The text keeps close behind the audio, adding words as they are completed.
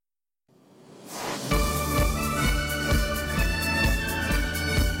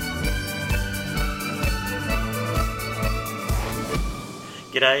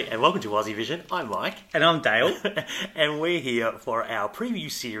G'day and welcome to Aussie Vision. I'm Mike. And I'm Dale. And we're here for our preview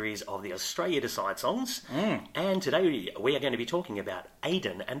series of the Australia Decide songs. And today we are going to be talking about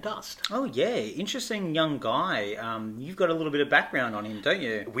Aiden and Dust. Oh yeah, interesting young guy. You've got a little bit of background on him, don't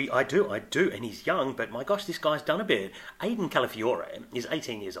you? I do, and he's young, but my gosh, this guy's done a bit. Aiden Calafiore is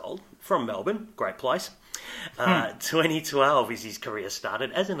 18 years old, from Melbourne, great place. 2012 is his career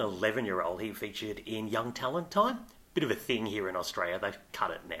started. As an 11-year-old, he featured in Young Talent Time. Bit of a thing here in Australia. They've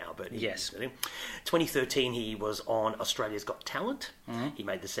cut it now, but yes. 2013 he was on Australia's Got Talent. He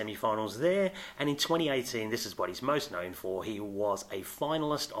made the semi-finals there, and in 2018, this is what he's most known for. He was a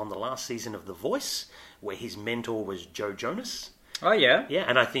finalist on the last season of The Voice, where his mentor was Joe Jonas. Oh yeah, yeah,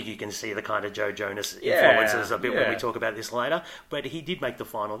 and I think you can see the kind of Joe Jonas influences a bit when we talk about this later. But he did make the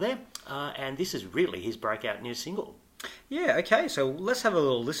final there, and this is really his breakout new single. Yeah, okay, so let's have a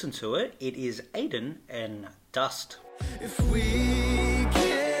little listen to it. It is Aiden and Dust. If we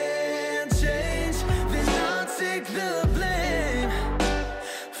can't change, then I'll take the blame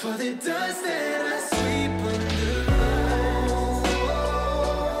for the dust that I sweep under.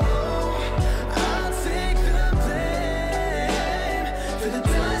 I'll take the blame for the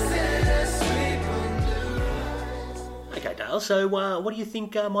dust that I sweep under. Okay, Dale, so what do you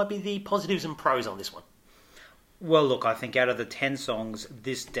think might be the positives and pros on this one? Well, look, I think out of the 10 songs,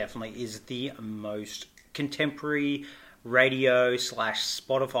 this definitely is the most contemporary radio /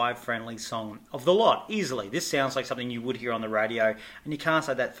 Spotify friendly song of the lot, easily. This sounds like something you would hear on the radio, and you can't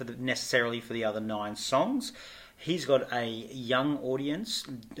say that necessarily for the other 9 songs. He's got a young audience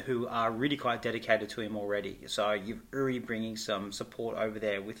who are really quite dedicated to him already, so you're already bringing some support over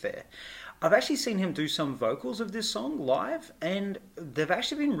there with there. I've actually seen him do some vocals of this song live, and they've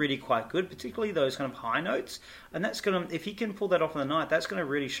actually been really quite good, particularly those kind of high notes. And that's going to, if he can pull that off on the night, that's going to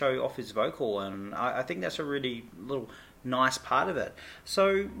really show off his vocal, and I think that's a really little nice part of it.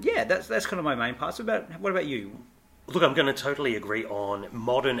 So yeah, that's kind of my main parts. What about you? Look, I'm going to totally agree on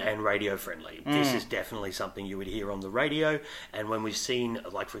modern and radio friendly. This is definitely something you would hear on the radio, and when we've seen,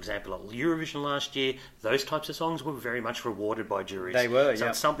 like for example, at Eurovision last year, those types of songs were very much rewarded by juries. They were, so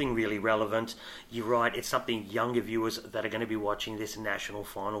it's something really relevant. You're right, it's something younger viewers that are going to be watching this national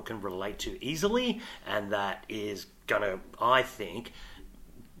final can relate to easily, and that is going to, I think,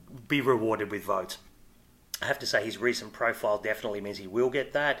 be rewarded with votes. I have to say his recent profile definitely means he will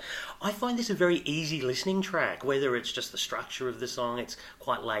get that. I find this a very easy listening track, whether it's just the structure of the song, it's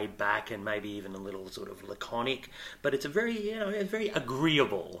quite laid back and maybe even a little sort of laconic, but it's a very, it's very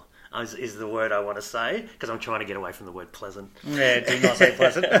agreeable, is the word I want to say, because I'm trying to get away from the word pleasant. Yeah, do not say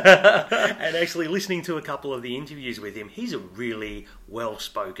pleasant. And actually listening to a couple of the interviews with him, he's a really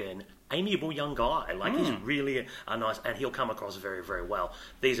well-spoken, amiable young guy. Like he's really a nice, and he'll come across very, very well.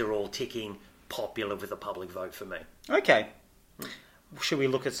 These are all ticking popular with a public vote for me. Okay. Should we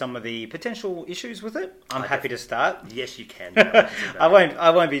look at some of the potential issues with it? I'm happy to start. Yes, you can. I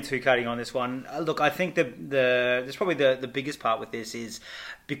won't be too cutting on this one. Look, I think there's probably the biggest part with this is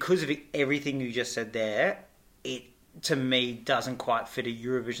because of everything you just said there, it to me doesn't quite fit a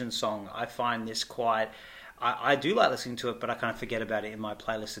Eurovision song. I find this quite. I do like listening to it, but I kind of forget about it in my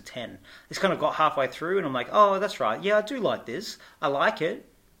playlist of 10. It's kind of got halfway through, and I'm like, oh, that's right. Yeah, I do like this. I like it.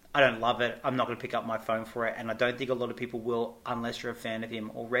 I don't love it. I'm not going to pick up my phone for it, and I don't think a lot of people will unless you're a fan of him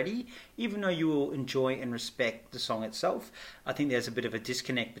already, even though you will enjoy and respect the song itself. I think there's a bit of a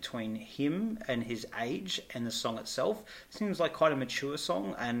disconnect between him and his age and the song itself. It seems like quite a mature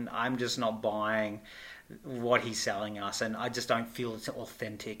song, and I'm just not buying what he's selling us, and I just don't feel it's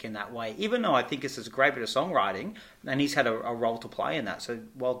authentic in that way, even though I think this is a great bit of songwriting, and he's had a role to play in that, so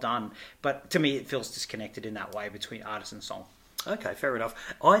well done. But to me, it feels disconnected in that way between artist and song. Okay, fair enough.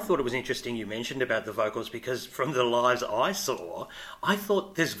 I thought it was interesting you mentioned about the vocals because from the lives I saw, I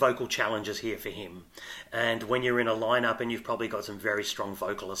thought there's vocal challenges here for him. And when you're in a lineup and you've probably got some very strong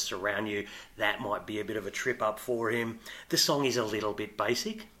vocalists around you, that might be a bit of a trip up for him. The song is a little bit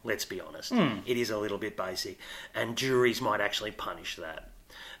basic, let's be honest. It is a little bit basic. And juries might actually punish that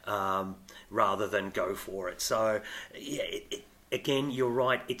rather than go for it. So, yeah, again, you're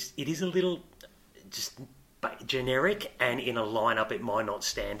right. It is a little just generic, and in a lineup it might not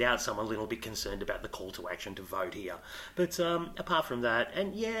stand out, so I'm a little bit concerned about the call to action to vote here. But apart from that,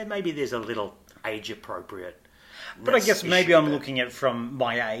 and yeah, maybe there's a little age appropriate But I guess maybe I'm looking at from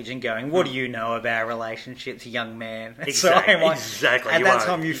my age and going, what do you know about relationships, young man? Exactly. At that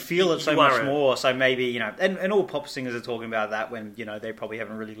time you feel it so much more. So maybe, you know, and all pop singers are talking about that when, you know, they probably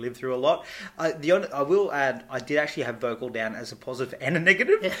haven't really lived through a lot. I will add, I did actually have vocal down as a positive and a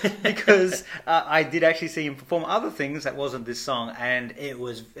negative because I did actually see him perform other things that wasn't this song, and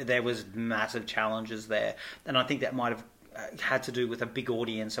there was massive challenges there. And I think that might have had to do with a big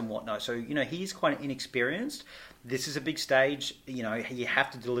audience and whatnot. So, he's quite inexperienced. This is a big stage. You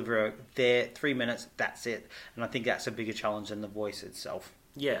have to deliver there 3 minutes, that's it. And I think that's a bigger challenge than the voice itself.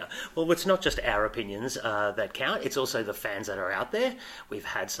 Yeah, well, it's not just our opinions that count, it's also the fans that are out there. We've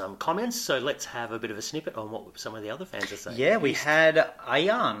had some comments, so let's have a bit of a snippet on what some of the other fans are saying. Yeah, we had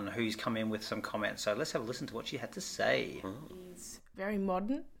Ayan, who's come in with some comments, so let's have a listen to what she had to say. It's very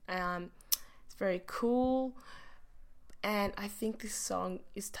modern, it's very cool, and I think this song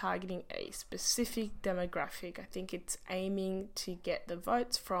is targeting a specific demographic. I think it's aiming to get the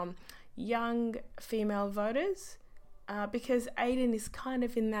votes from young female voters, because Aiden is kind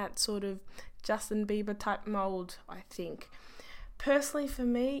of in that sort of Justin Bieber type mold, I think. Personally, for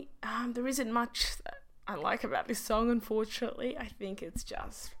me, there isn't much that I like about this song, unfortunately. I think it's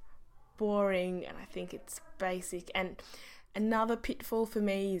just boring, and I think it's basic. And another pitfall for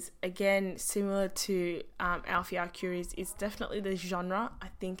me is, again, similar to Alfie Arcuri's, it's definitely the genre. I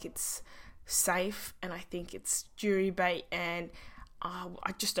think it's safe, and I think it's jury bait, and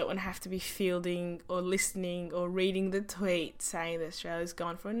I just don't want to have to be fielding or listening or reading the tweet saying that Australia's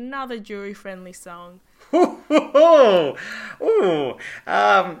gone for another jury-friendly song. Not a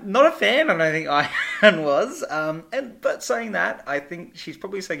fan, I don't think Ian was. But saying that, I think she's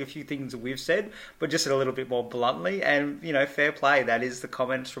probably saying a few things that we've said, but just a little bit more bluntly. And fair play. That is the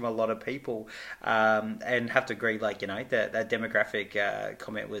comments from a lot of people, and have to agree. That demographic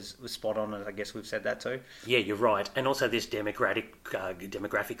comment was spot on, and I guess we've said that too. Yeah, you're right. And also, this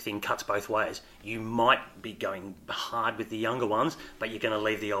demographic thing cuts both ways. You might be going hard with the younger ones, but you're going to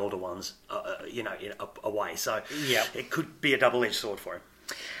leave the older ones, away. So yeah, it could be a double-edged sword for him.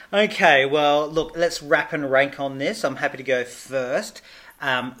 Okay, well, look, let's wrap and rank on this. I'm happy to go first.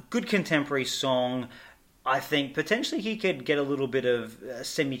 Good contemporary song. I think potentially he could get a little bit of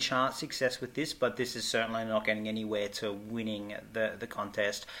semi-chart success with this, but this is certainly not getting anywhere to winning the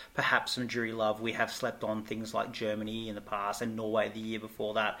contest. Perhaps some jury love. We have slept on things like Germany in the past and Norway the year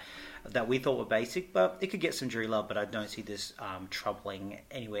before that we thought were basic, but it could get some jury love, but I don't see this troubling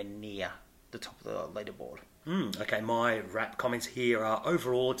anywhere near the top of the leaderboard. Okay, my rap comments here are,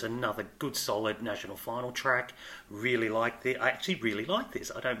 overall, it's another good, solid national final track. Really like this. I actually really like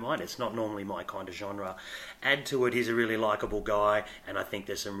this. I don't mind. It's not normally my kind of genre. Add to it, he's a really likeable guy, and I think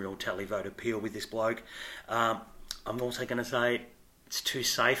there's some real televote appeal with this bloke. I'm also going to say it's too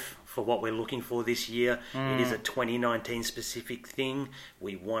safe for what we're looking for this year. It is a 2019 specific thing.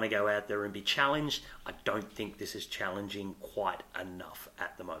 We want to go out there and be challenged. I don't think this is challenging quite enough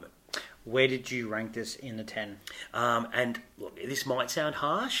at the moment. Where did you rank this in the 10? And look, this might sound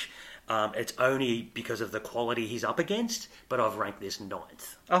harsh. It's only because of the quality he's up against, but I've ranked this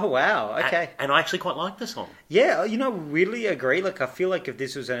 9th. Oh, wow. Okay. And I actually quite like the song. Yeah, really agree. I feel like if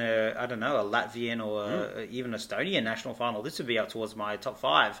this was a Latvian or even Estonian national final, this would be up towards my top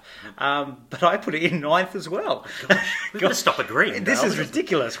 5. But I put it in 9th as well. We've got to stop agreeing. This is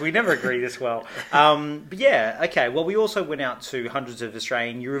ridiculous. We never agree this well. But yeah, okay. Well, we also went out to hundreds of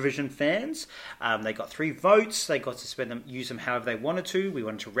Australian Eurovision fans. They got 3 votes. They got to use them however they wanted to. We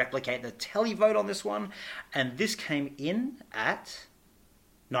wanted to replicate the televote on this one. And this came in at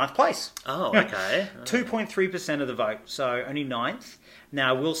 9th place. Oh, okay. 2.3% of the vote, so only 9th. Now,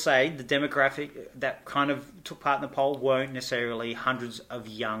 I will say the demographic that kind of took part in the poll weren't necessarily hundreds of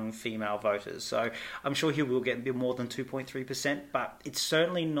young female voters. So I'm sure he will get a bit more than 2.3%, but it's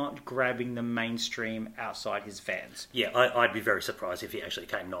certainly not grabbing the mainstream outside his fans. Yeah, I'd be very surprised if he actually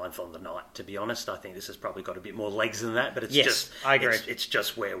came 9th on the night, to be honest. I think this has probably got a bit more legs than that, but it's I agree. It's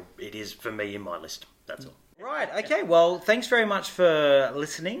just where it is for me in my list. That's all. Right, okay, well, thanks very much for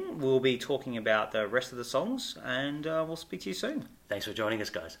listening. We'll be talking about the rest of the songs, and we'll speak to you soon. Thanks for joining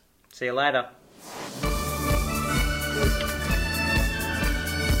us, guys. See you later.